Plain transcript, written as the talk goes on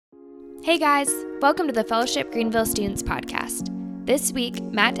Hey guys, welcome to the Fellowship Greenville Students Podcast. This week,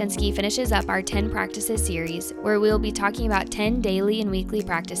 Matt Densky finishes up our 10 Practices series, where we will be talking about 10 daily and weekly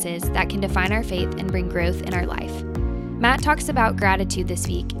practices that can define our faith and bring growth in our life. Matt talks about gratitude this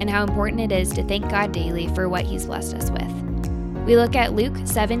week and how important it is to thank God daily for what He's blessed us with. We look at Luke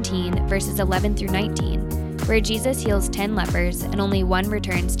 17, verses 11 through 19, where Jesus heals 10 lepers and only one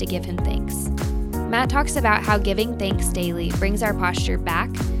returns to give Him thanks. Matt talks about how giving thanks daily brings our posture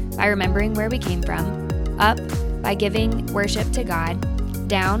back by remembering where we came from, up by giving worship to God,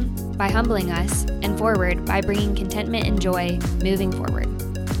 down by humbling us, and forward by bringing contentment and joy moving forward.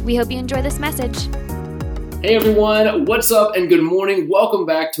 We hope you enjoy this message. Hey everyone, what's up and good morning. Welcome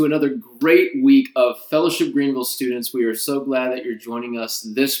back to another great week of Fellowship Greenville students. We are so glad that you're joining us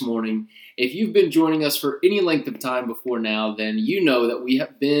this morning. If you've been joining us for any length of time before now, then you know that we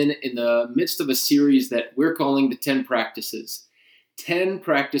have been in the midst of a series that we're calling the 10 Practices. 10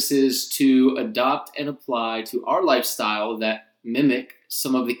 practices to adopt and apply to our lifestyle that mimic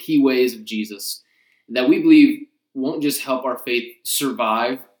some of the key ways of Jesus that we believe won't just help our faith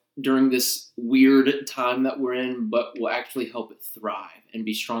survive during this weird time that we're in, but will actually help it thrive and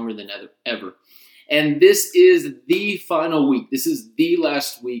be stronger than ever. And this is the final week. This is the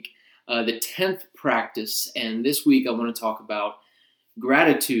last week, the 10th practice. And this week I want to talk about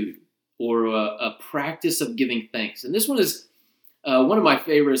gratitude, or a practice of giving thanks. And this one is one of my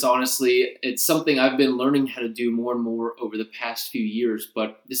favorites, honestly. It's something I've been learning how to do more and more over the past few years,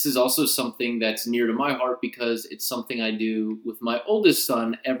 but this is also something that's near to my heart because it's something I do with my oldest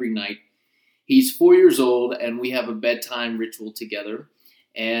son every night. He's 4 years old, and we have a bedtime ritual together,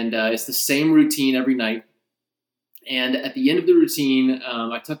 and it's the same routine every night. And at the end of the routine,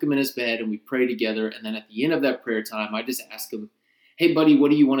 I tuck him in his bed, and we pray together, and then at the end of that prayer time, I just ask him, "Hey, buddy, what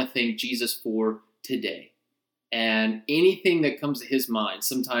do you want to thank Jesus for today?" And anything that comes to his mind,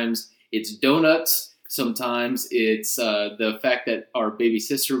 sometimes it's donuts, sometimes it's the fact that our baby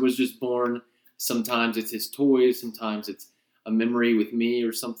sister was just born, sometimes it's his toys, sometimes it's a memory with me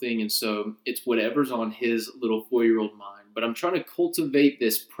or something, and so it's whatever's on his little 4-year-old mind. But I'm trying to cultivate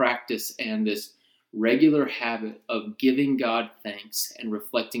this practice and this regular habit of giving God thanks and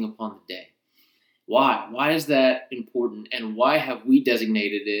reflecting upon the day. Why? Why is that important, and why have we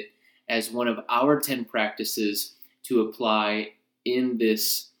designated it as one of our 10 practices to apply in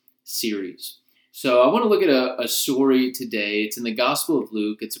this series? So I want to look at a story today. It's in the Gospel of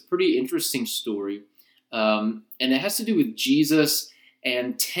Luke. It's a pretty interesting story. And it has to do with Jesus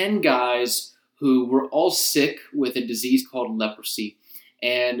and 10 guys who were all sick with a disease called leprosy.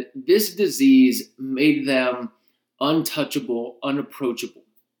 And this disease made them untouchable, unapproachable.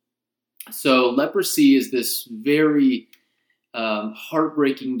 So leprosy is this very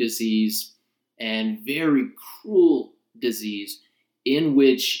heartbreaking disease and very cruel disease in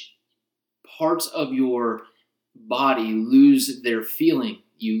which parts of your body lose their feeling.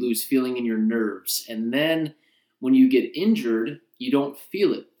 You lose feeling in your nerves. And then when you get injured, you don't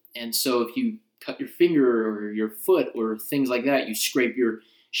feel it. And so if you cut your finger or your foot or things like that, you scrape your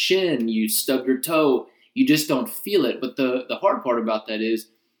shin, you stub your toe, you just don't feel it. But the hard part about that is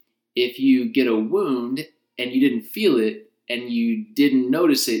if you get a wound and you didn't feel it, and you didn't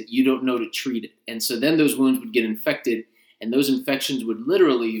notice it, you don't know to treat it. And so then those wounds would get infected, and those infections would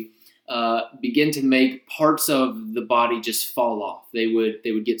literally begin to make parts of the body just fall off. They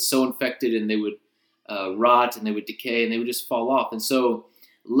would get so infected, and they would rot, and they would decay, and they would just fall off. And so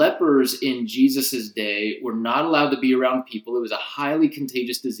lepers in Jesus' day were not allowed to be around people. It was a highly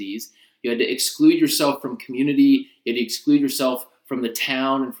contagious disease. You had to exclude yourself from community. You had to exclude yourself from the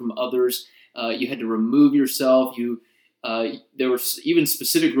town and from others. You had to remove yourself. There were even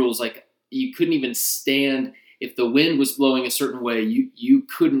specific rules, like you couldn't even stand if the wind was blowing a certain way. You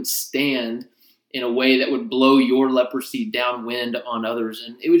couldn't stand in a way that would blow your leprosy downwind on others.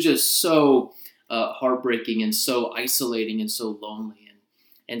 And it was just so heartbreaking and so isolating and so lonely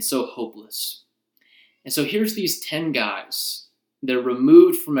and so hopeless. And so here's these 10 guys. They're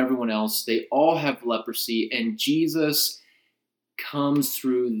removed from everyone else. They all have leprosy, and Jesus comes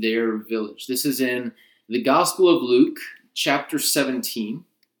through their village. This is in the Gospel of Luke, chapter 17,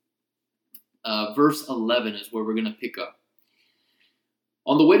 verse 11 is where we're going to pick up.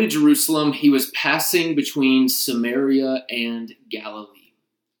 On the way to Jerusalem, he was passing between Samaria and Galilee.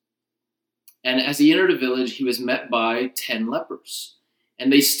 And as he entered a village, he was met by 10 lepers.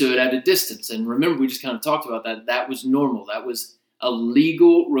 And they stood at a distance. And remember, we just kind of talked about that. That was normal. That was a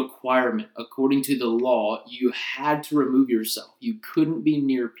legal requirement. According to the law, you had to remove yourself. You couldn't be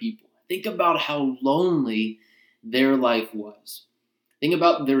near people. Think about how lonely their life was. Think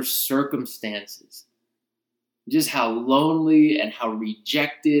about their circumstances. just how lonely and how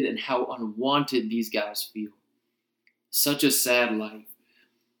rejected and how unwanted these guys feel. Such a sad life.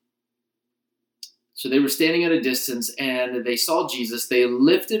 So they were standing at a distance and they saw Jesus. They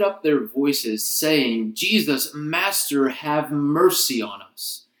lifted up their voices saying, "Jesus, Master, have mercy on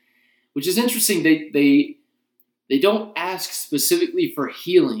us." Which is interesting. They don't ask specifically for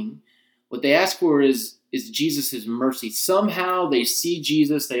healing. What they ask for is Jesus' mercy. Somehow they see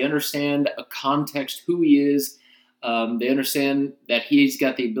Jesus. They understand a context, who he is. They understand that he's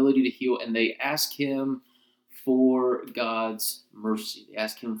got the ability to heal, and they ask him for God's mercy. They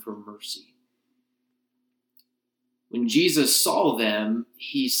ask him for mercy. When Jesus saw them,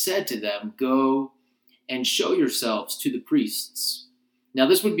 he said to them, "Go and show yourselves to the priests." Now,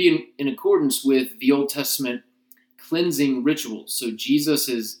 this would be in accordance with the Old Testament cleansing rituals. So Jesus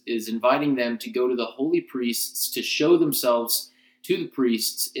is inviting them to go to the holy priests to show themselves to the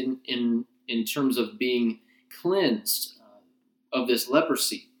priests in terms of being cleansed of this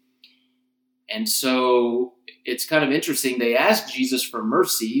leprosy. And so it's kind of interesting. They ask Jesus for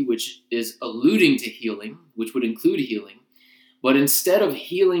mercy, which is alluding to healing, which would include healing. But instead of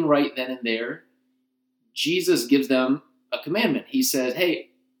healing right then and there, Jesus gives them a commandment. He says,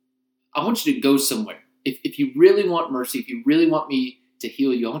 "Hey, I want you to go somewhere. If you really want mercy, if you really want me to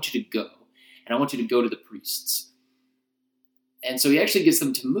heal you, I want you to go. And I want you to go to the priests." And so he actually gets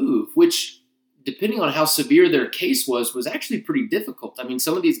them to move, which, depending on how severe their case was actually pretty difficult. I mean,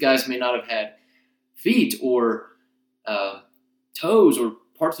 some of these guys may not have had feet or toes or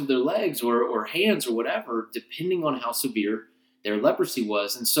parts of their legs or hands or whatever, depending on how severe their leprosy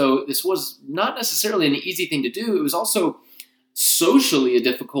was. And so this was not necessarily an easy thing to do. It was also socially a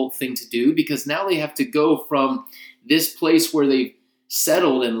difficult thing to do, because now they have to go from this place where they've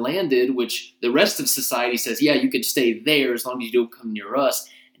settled and landed, which the rest of society says, yeah, you can stay there as long as you don't come near us.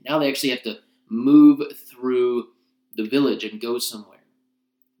 And now they actually have to move through the village and go somewhere.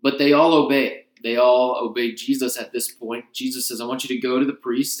 But they all obey. They all obey Jesus at this point. Jesus says, "I want you to go to the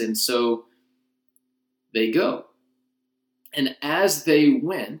priest." And so they go. And as they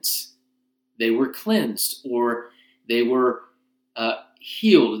went, they were cleansed, or they were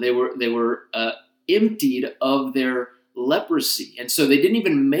healed. They were emptied of their leprosy. And so they didn't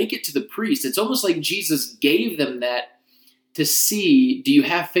even make it to the priest. It's almost like Jesus gave them that to see, do you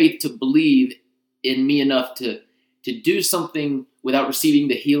have faith to believe in me enough to do something without receiving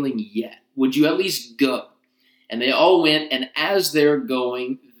the healing yet? Would you at least go? And they all went, and as they're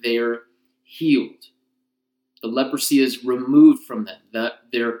going, they're healed. The leprosy is removed from them.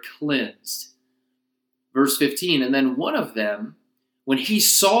 They're cleansed. Verse 15, and then one of them, when he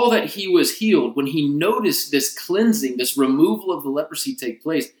saw that he was healed, when he noticed this cleansing, this removal of the leprosy take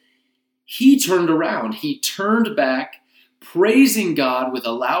place, he turned around. He turned back, praising God with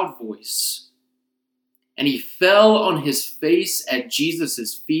a loud voice. And he fell on his face at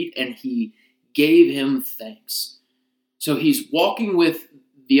Jesus' feet, and he gave him thanks. So he's walking with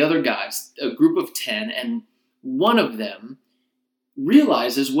the other guys, a group of 10, and one of them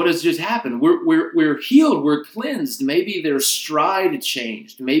realizes what has just happened. We're healed, we're cleansed. Maybe their stride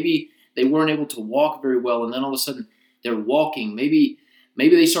changed. Maybe they weren't able to walk very well, and then all of a sudden they're walking. Maybe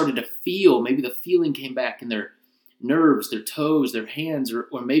they started to feel. Maybe the feeling came back in their nerves, their toes, their hands, or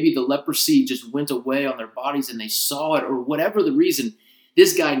maybe the leprosy just went away on their bodies and they saw it, or whatever the reason.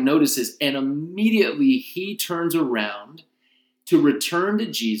 This guy notices, and immediately he turns around to return to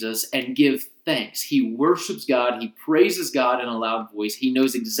Jesus and give thanks. He worships God. He praises God in a loud voice. He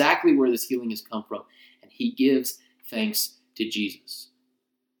knows exactly where this healing has come from, and he gives thanks to Jesus.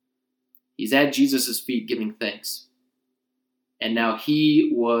 He's at Jesus' feet giving thanks. And now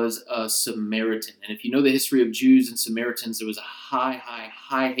he was a Samaritan. And if you know the history of Jews and Samaritans, there was a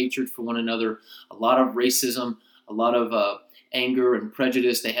high hatred for one another, a lot of racism, a lot of anger and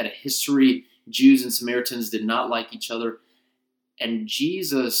prejudice. They had a history. Jews and Samaritans did not like each other. And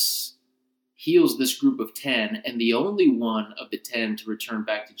Jesus heals this group of 10, and the only one of the 10 to return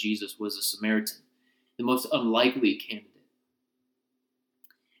back to Jesus was a Samaritan, the most unlikely candidate.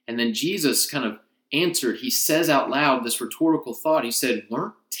 And then Jesus kind of answered. He says out loud this rhetorical thought. He said,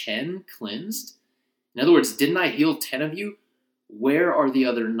 "Weren't 10 cleansed? In other words, didn't I heal 10 of you? Where are the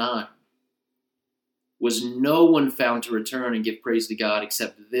other 9? Was no one found to return and give praise to God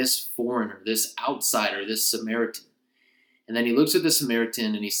except this foreigner, this outsider, this Samaritan?" And then he looks at the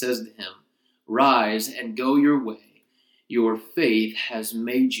Samaritan and he says to him, "Rise and go your way. Your faith has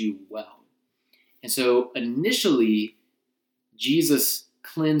made you well." And so initially, Jesus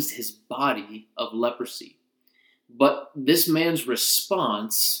cleansed his body of leprosy. But this man's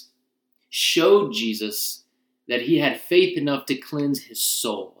response showed Jesus that he had faith enough to cleanse his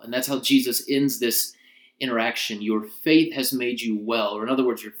soul. And that's how Jesus ends this interaction. Your faith has made you well, or in other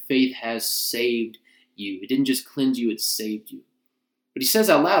words, your faith has saved you. It didn't just cleanse you, it saved you. But he says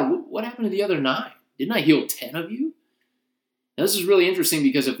out loud, what happened to the other 9? Didn't I heal 10 of you? Now, this is really interesting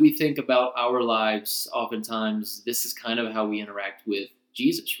because if we think about our lives, oftentimes this is kind of how we interact with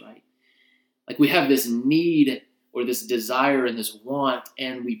Jesus, right? Like we have this need or this desire and this want,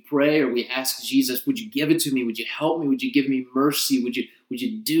 and we pray or we ask Jesus, would you give it to me? Would you help me? Would you give me mercy? Would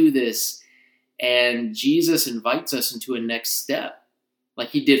you do this? And Jesus invites us into a next step, like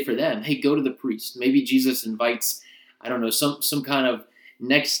he did for them. Hey, go to the priest. Maybe Jesus invites, I don't know, some kind of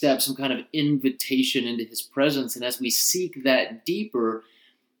next step, some kind of invitation into his presence. And as we seek that deeper,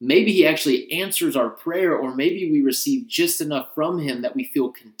 maybe he actually answers our prayer, or maybe we receive just enough from him that we feel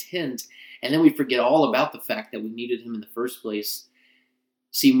content, and then we forget all about the fact that we needed him in the first place.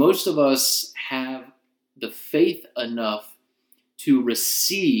 See, most of us have the faith enough to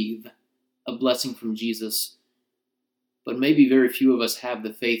receive a blessing from Jesus, but maybe very few of us have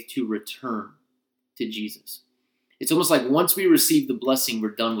the faith to return to Jesus. It's almost like once we receive the blessing, we're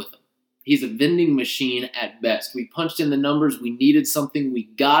done with him. He's a vending machine at best. We punched in the numbers, we needed something, we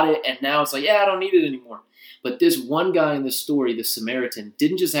got it, and now it's like, I don't need it anymore. But this one guy in the story, the Samaritan,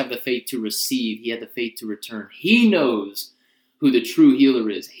 didn't just have the faith to receive, he had the faith to return. He knows who the true healer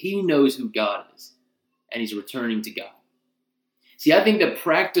is. He knows who God is, and he's returning to God. See, I think that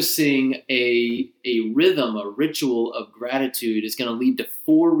practicing a rhythm, a ritual of gratitude is going to lead to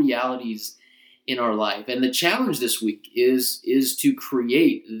 4 realities in our life. And the challenge this week is to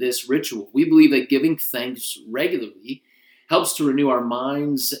create this ritual. We believe that giving thanks regularly helps to renew our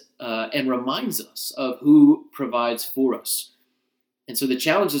minds and reminds us of who provides for us. And so the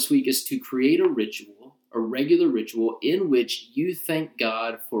challenge this week is to create a ritual, a regular ritual, in which you thank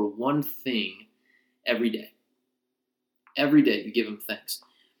God for one thing every day. Every day you give him thanks.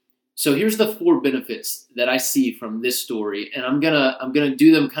 So here's the 4 benefits that I see from this story, and I'm gonna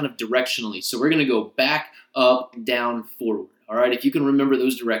do them kind of directionally. So we're gonna go back, up, down, forward. All right, if you can remember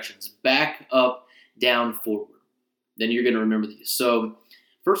those directions, back, up, down, forward, then you're gonna remember these. So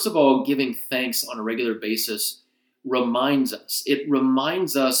first of all, giving thanks on a regular basis reminds us. It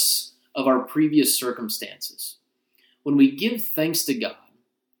reminds us of our previous circumstances. When we give thanks to God,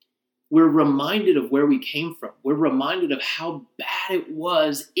 we're reminded of where we came from. We're reminded of how bad it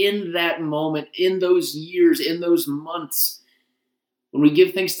was in that moment, in those years, in those months. When we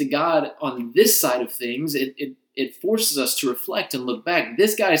give thanks to God on this side of things, it forces us to reflect and look back.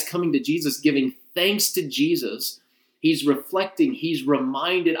 This guy is coming to Jesus, giving thanks to Jesus. He's reflecting, he's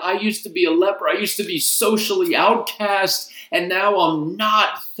reminded, I used to be a leper, I used to be socially outcast, and now I'm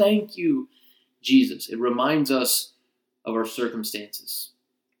not. Thank you, Jesus. It reminds us of our circumstances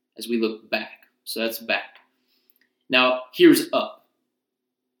as we look back. So that's back. Now, here's up.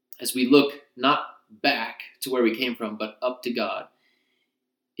 As we look not back to where we came from, but up to God,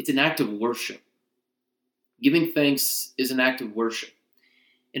 it's an act of worship. Giving thanks is an act of worship.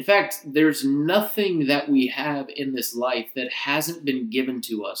 In fact, there's nothing that we have in this life that hasn't been given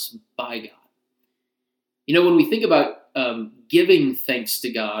to us by God. You know, when we think about giving thanks to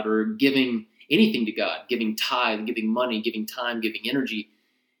God or giving anything to God, giving tithe, giving money, giving time, giving energy,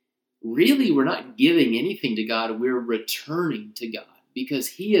 really, we're not giving anything to God. We're returning to God because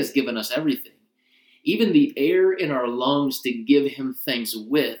he has given us everything. Even the air in our lungs to give him thanks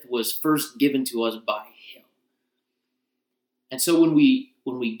with was first given to us by him. And so when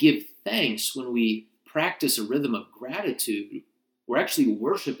we give thanks, when we practice a rhythm of gratitude, we're actually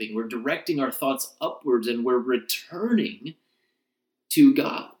worshiping. We're directing our thoughts upwards, and we're returning to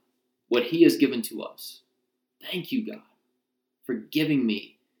God what he has given to us. Thank you, God, for giving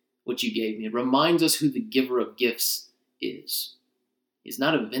me what you gave me. It reminds us who the giver of gifts is. He's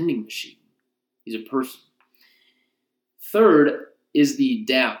not a vending machine. He's a person. Third is the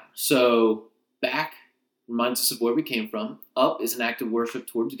down. So back reminds us of where we came from. Up is an act of worship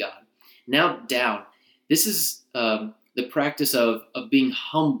towards God. Now down. This is the practice of being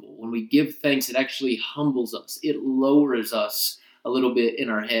humble. When we give thanks, it actually humbles us. It lowers us a little bit in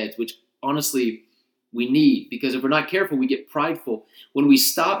our heads, which honestly we need, because if we're not careful, we get prideful. When we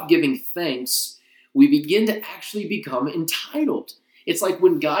stop giving thanks, we begin to actually become entitled. It's like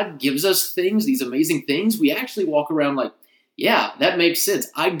when God gives us things, these amazing things, we actually walk around like, yeah, that makes sense.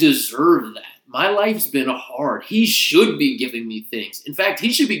 I deserve that. My life's been hard. He should be giving me things. In fact,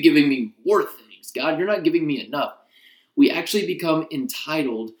 he should be giving me more things. God, you're not giving me enough. We actually become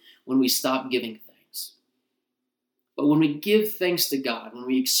entitled when we stop giving thanks. But when we give thanks to God, when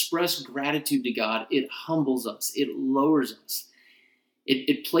we express gratitude to God, it humbles us. It lowers us.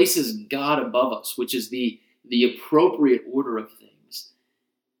 It places God above us, which is the appropriate order of things.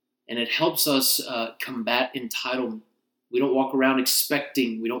 And it helps us combat entitlement. We don't walk around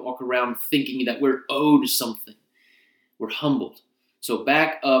expecting. We don't walk around thinking that we're owed something. We're humbled. So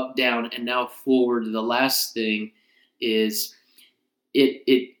back, up, down, and now forward. The last thing is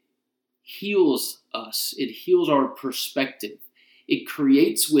it heals us. It heals our perspective. It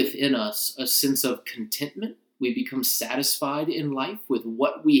creates within us a sense of contentment. We become satisfied in life with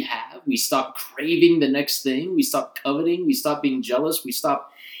what we have. We stop craving the next thing. We stop coveting. We stop being jealous. We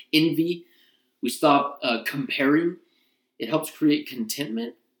stop envy. We stop comparing. It helps create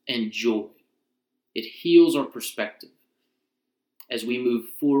contentment and joy. It heals our perspective as we move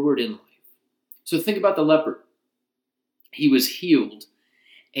forward in life. So think about the leper. He was healed,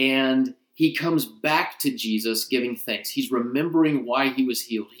 and he comes back to Jesus giving thanks. He's remembering why he was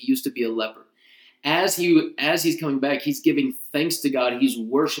healed. He used to be a leper. As he's coming back, he's giving thanks to God. He's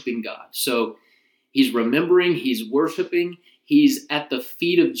worshiping God. So he's remembering, he's worshiping, he's at the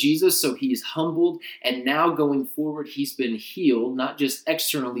feet of Jesus, so he's humbled. And now going forward, he's been healed, not just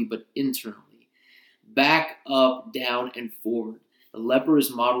externally, but internally. Back, up, down, and forward. The leper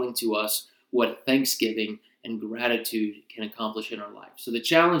is modeling to us what thanksgiving and gratitude can accomplish in our life. So the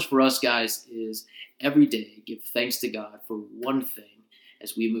challenge for us, guys, is every day give thanks to God for one thing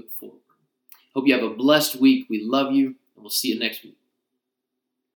as we move forward. Hope you have a blessed week. We love you, and we'll see you next week.